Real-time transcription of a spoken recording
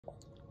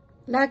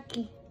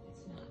Lucky.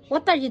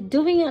 What are you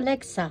doing,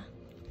 Alexa?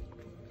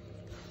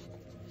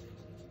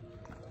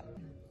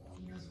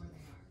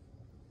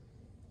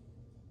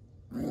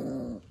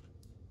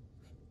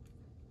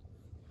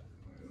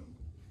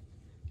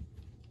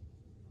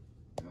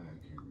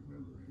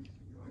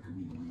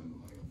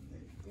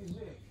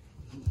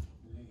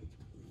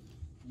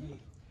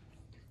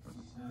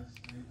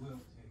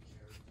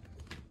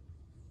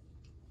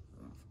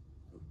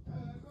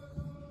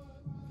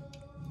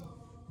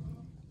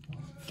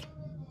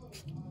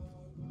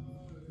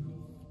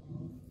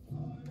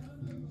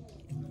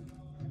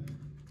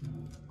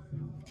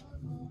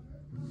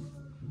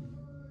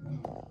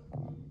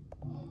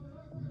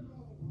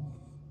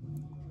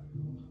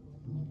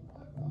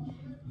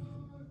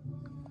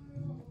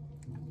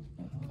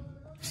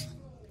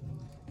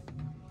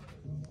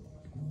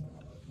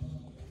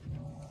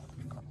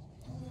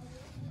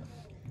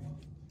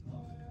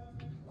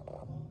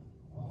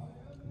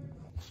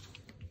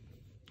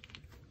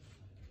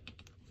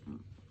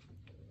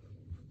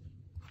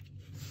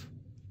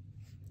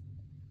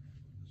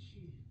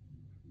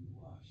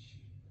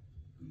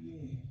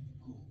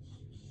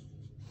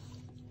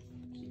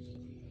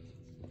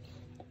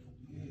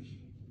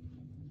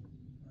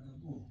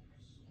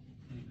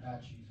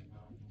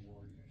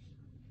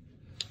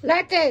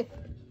 Lucky.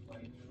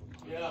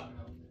 Yeah.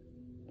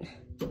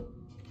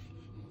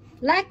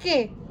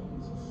 Lucky.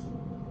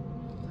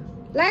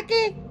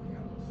 Lucky.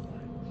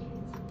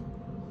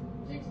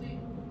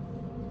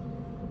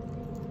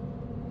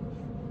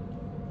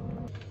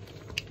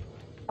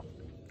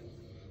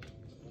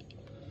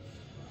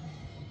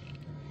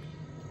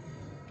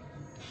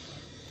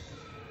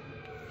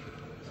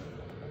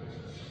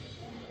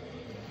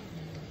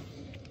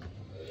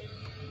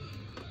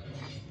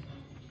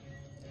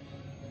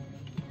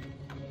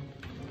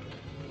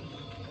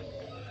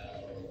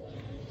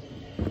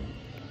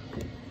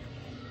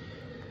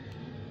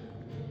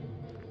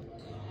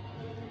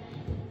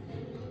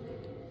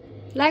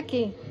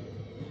 Lucky.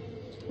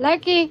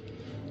 Lucky.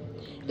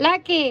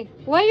 Lucky.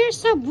 Why you're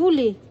so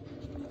bully?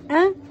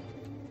 Huh?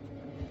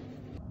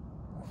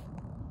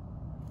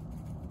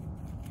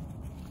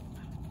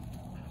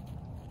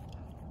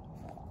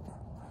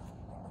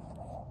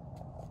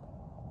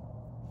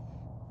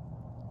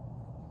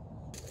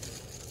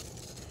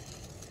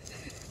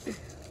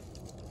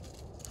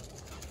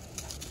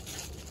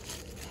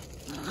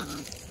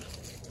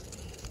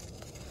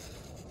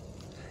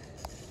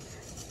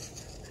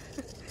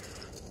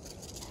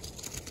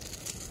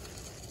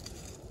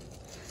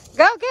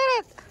 Go get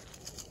it.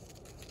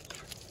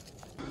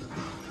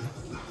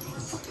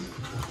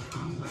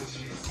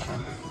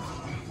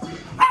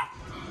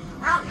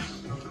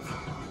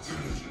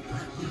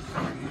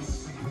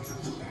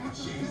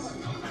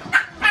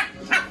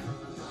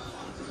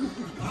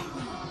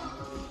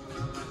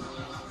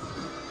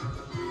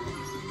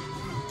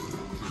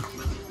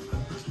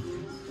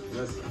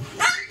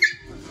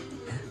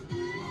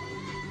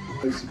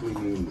 Basically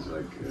means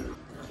like,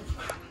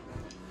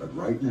 but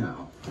right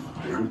now,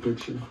 bigger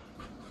picture,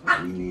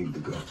 we need the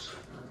ghost.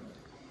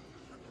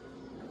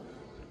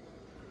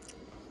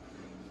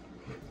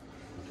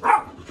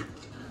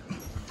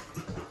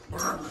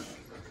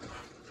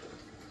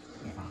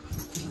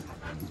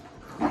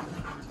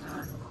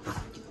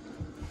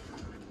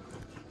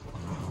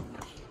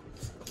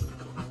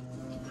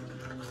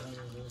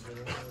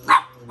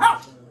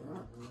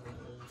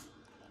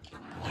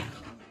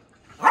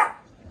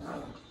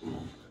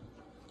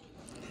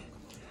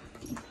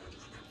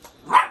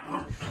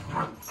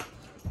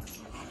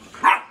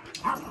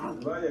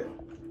 Vaya.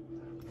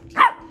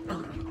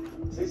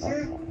 Sí,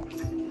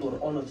 sí. For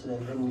honor to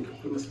them, then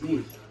he must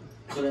leave.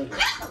 So then,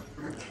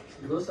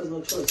 the ghost has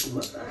no choice, he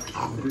must act.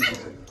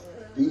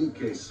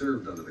 BDK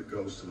served under the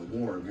Ghost in the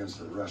war against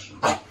the Russians.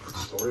 The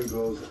story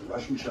goes that a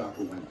Russian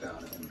chopper went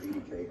down and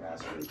BDK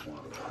asked for his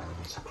quantum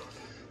pilots.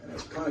 And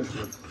as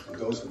punishment, the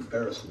Ghost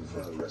embarrassed him in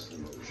front of the rest of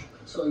the Legion.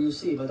 So you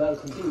see, but that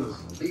continues.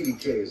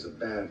 BDK is a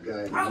bad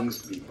guy and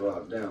needs to be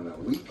brought down. Now,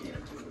 we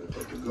can't do it,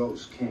 but the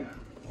Ghost can.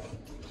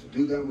 To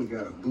do that, we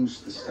gotta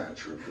boost the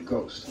stature of the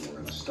Ghost. And we're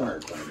gonna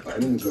start by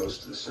inviting the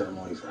Ghost to the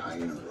ceremony for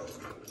Hyena Road.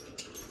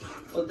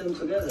 Put them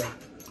together.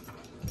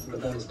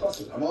 But that is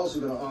possible. I'm also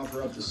gonna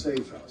offer up the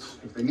safe house.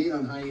 If they meet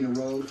on Hyena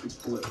Road, it's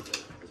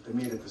political. If they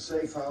meet at the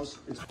safe house,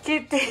 it's...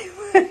 Kitty,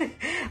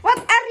 what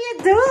are you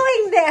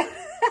doing there?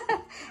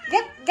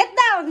 Get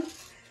down.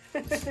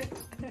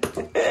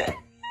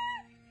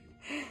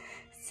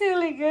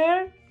 Silly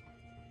girl.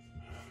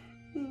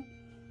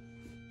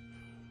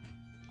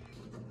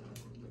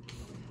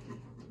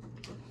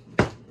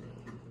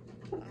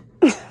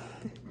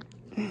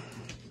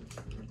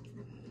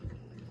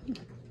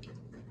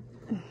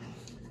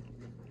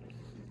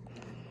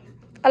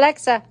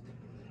 Alexa,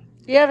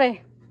 Yuri,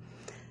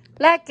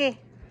 Lucky,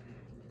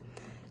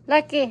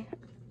 Lucky.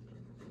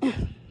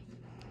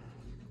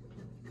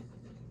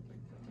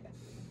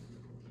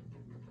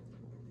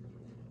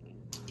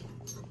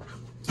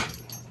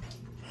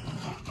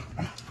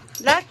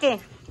 Lucky.